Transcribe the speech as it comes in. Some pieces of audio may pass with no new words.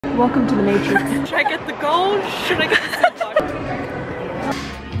Welcome to the Matrix. Should I get the gold? Should I get the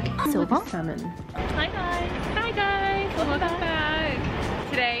silver? Silver? Salmon. Hi guys, welcome back.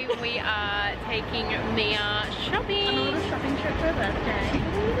 Today we are taking Mia shopping. On a little shopping trip for her birthday.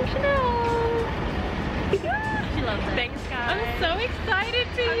 Chanel. She loves it. Thanks guys. I'm so excited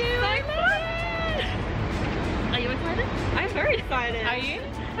for you. So excited. Are you excited? I'm very excited. Are you?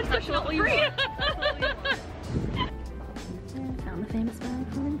 That's not what you want. Found the famous bag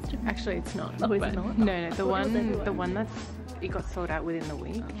from Instagram. Actually it's not. Oh, is it not? No, the one that's it got sold out within the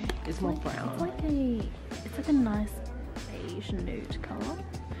week is more brown. It's like a nice beige nude colour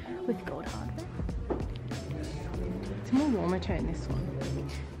with gold hardware. It's more warmer tone, this one.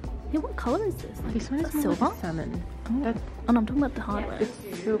 Yeah, what colour is this? Like, This one is more silver? like salmon. Oh, I'm talking about the hardware. It's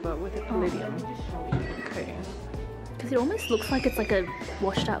silver with a palladium coating. Because it almost looks like it's like a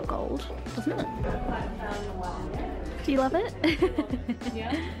washed out gold, doesn't it? Do you love it?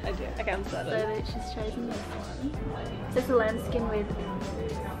 Yeah, I do. I can start So it. she's chosen this one. So it's a lambskin with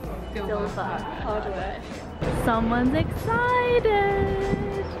silver hardware. Someone's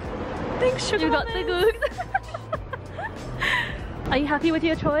excited! Thanks, sugar. You got the goods! Are you happy with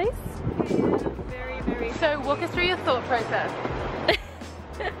your choice? Very, very. So walk us through your thought process.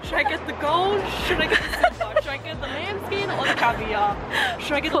 Should I get the gold? Should I get the silver? Should I get the lambskin or the caviar?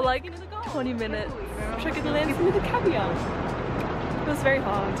 Should I get the For like lambskin or the gold? 20 minutes. Should I get the lambskin or the caviar? It was very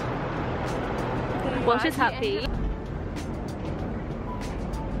hard. Well, she's happy.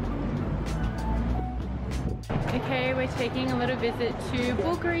 Okay, we're taking a little visit to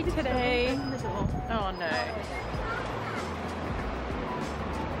Bulgari today. Oh no.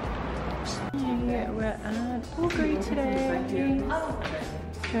 Okay, we're at Bulgari today.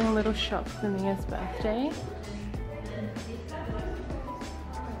 Doing a little shop for Mia's birthday.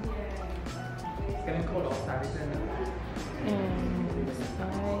 And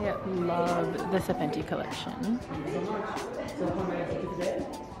I love the Serpenti collection.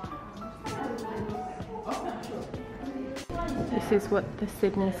 This is what the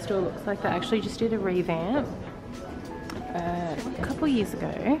Sydney store looks like. They actually just did a revamp a couple years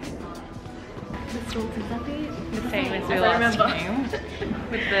ago. The store's exactly The same as we last came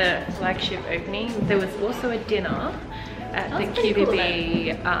with the flagship opening. There was also a dinner at the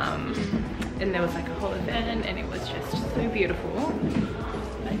QBB and there was like a whole event and it was just so beautiful.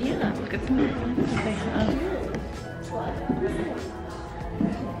 But yeah, look at the plants that they have.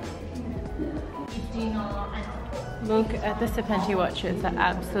 Look at the Serpenti watches. I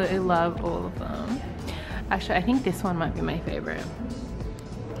absolutely love all of them. Actually, I think this one might be my favorite.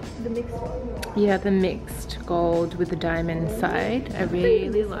 the mixed one. Yeah, the mixed gold with the diamond side. I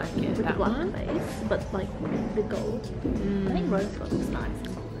really like it. With the That black one. base, but like the gold. I think rose gold looks nice.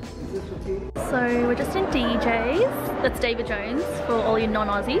 So we're just in DJ's. That's David Jones for all you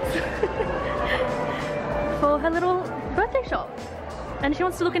non-Aussies. For her little birthday shop. And she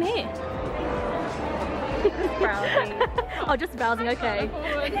wants to look in here. Browsing. Oh, just browsing, okay.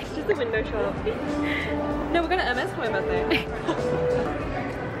 Just a window shop. No, we're going to MS for my birthday.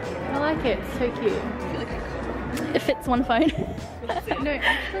 I like it. It's so cute. It fits one phone. No,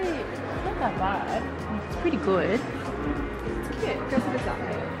 actually, it's not that bad. It's pretty good. It's cute. It goes with this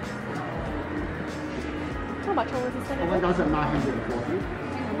outfit. How much was this? Well, that does at 940.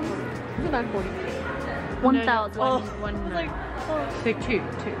 It's about 40. 1,000. One. Like, So two.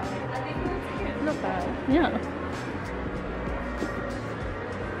 not bad. Yeah.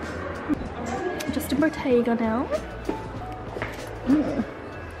 Just a Bottega now.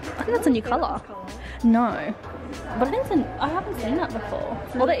 I think that's a new colour. No. But I think it's I haven't seen that before.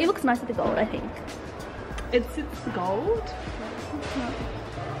 Although it looks nice with the gold, I think. It's gold.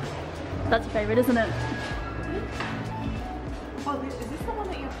 That's your favourite, isn't it? Oh, is this the one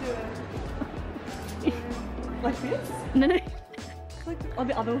that you have to like this? No, no. Like on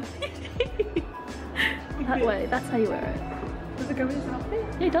the other one? That way. That's how you wear it. Does it go with this outfit?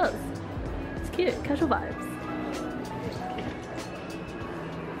 Yeah, it does. It's cute. Casual vibes.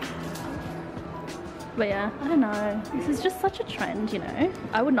 But yeah, I don't know. This is just such a trend, you know.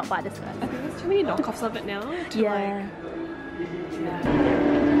 I would not buy this I one. think there's too many knockoffs of it now. To Yeah.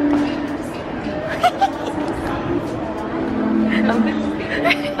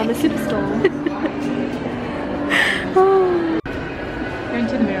 I'm a superstar. Go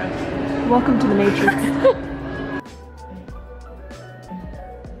into the mirror. Welcome to the Matrix.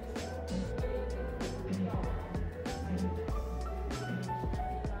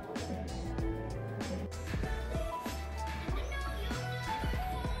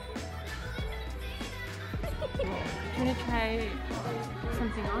 Do you want to try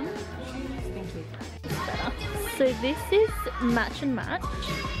something on? Thank you. So this is Match and Match.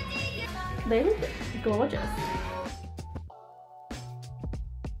 They look gorgeous.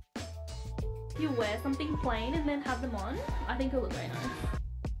 If you wear something plain and then have them on, I think it'll look very nice.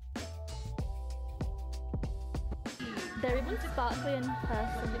 They're even sparkly in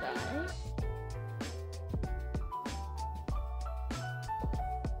person today.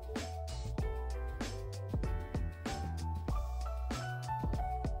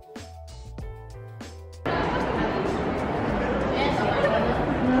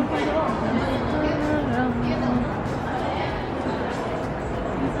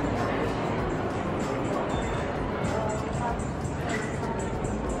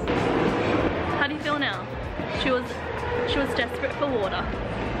 How do you feel now? She was desperate for water.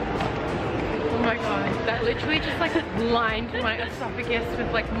 Oh my god, that literally just like lined my esophagus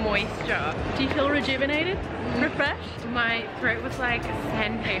with like moisture. Do you feel rejuvenated? Refreshed? My throat was like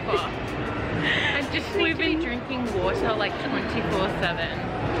sandpaper. I just need to be drinking water like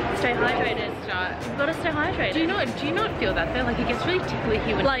 24/7. Stay hydrated. You've got to stay hydrated. Do you not feel that though? Like it gets really tickly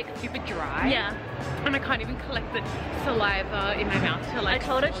here when like, it's super dry. Yeah. And I can't even collect the saliva in my mouth to like. I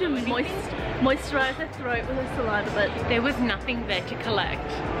told her to moisturize her throat with her saliva, but there was nothing there to collect.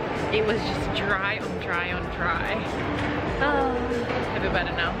 It was just dry on dry on dry. oh. I feel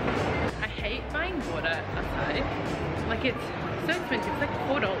better now. I hate buying water outside. Like it's so expensive. It's like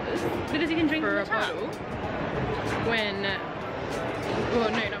 $4 Because you can drink for from a the tap. bottle. When,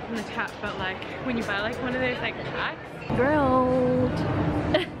 well, no, not from the tap, but like when you buy like one of those like packs. Grilled.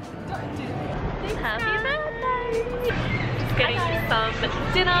 Happy birthday! Just getting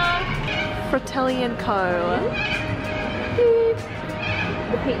some dinner. Fratelli & Co.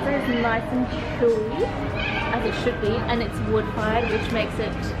 The pizza is nice and chewy, as it should be, and it's wood-fired, which makes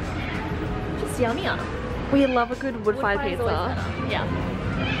it just yummier. We love a good wood-fired Wood-fired is always pizza. better.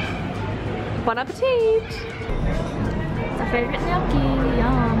 Yeah. Bon appetit! It's our favourite gnocchi.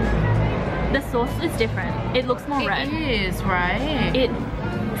 Yum. The sauce is different. It looks more red. It is, right?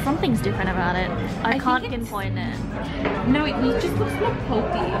 Something's different about it. I can't think it's- pinpoint it. No, it just looks more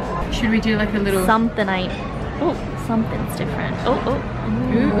pulpy. Should we do like a little... Something ain't. Oh, something's different. Oh,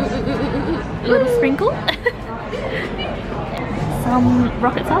 Ooh, ooh, ooh, ooh, ooh, ooh. a little sprinkle. Some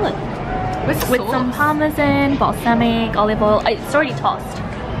rocket salad with some parmesan, balsamic, olive oil. It's already tossed.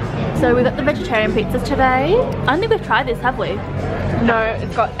 So we got the vegetarian pizzas today. I don't think we've tried this, have we? No,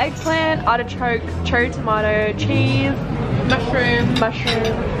 it's got eggplant, artichoke, cherry tomato, cheese, mushroom.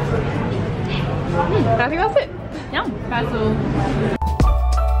 And I think that's it. Yum. Basil.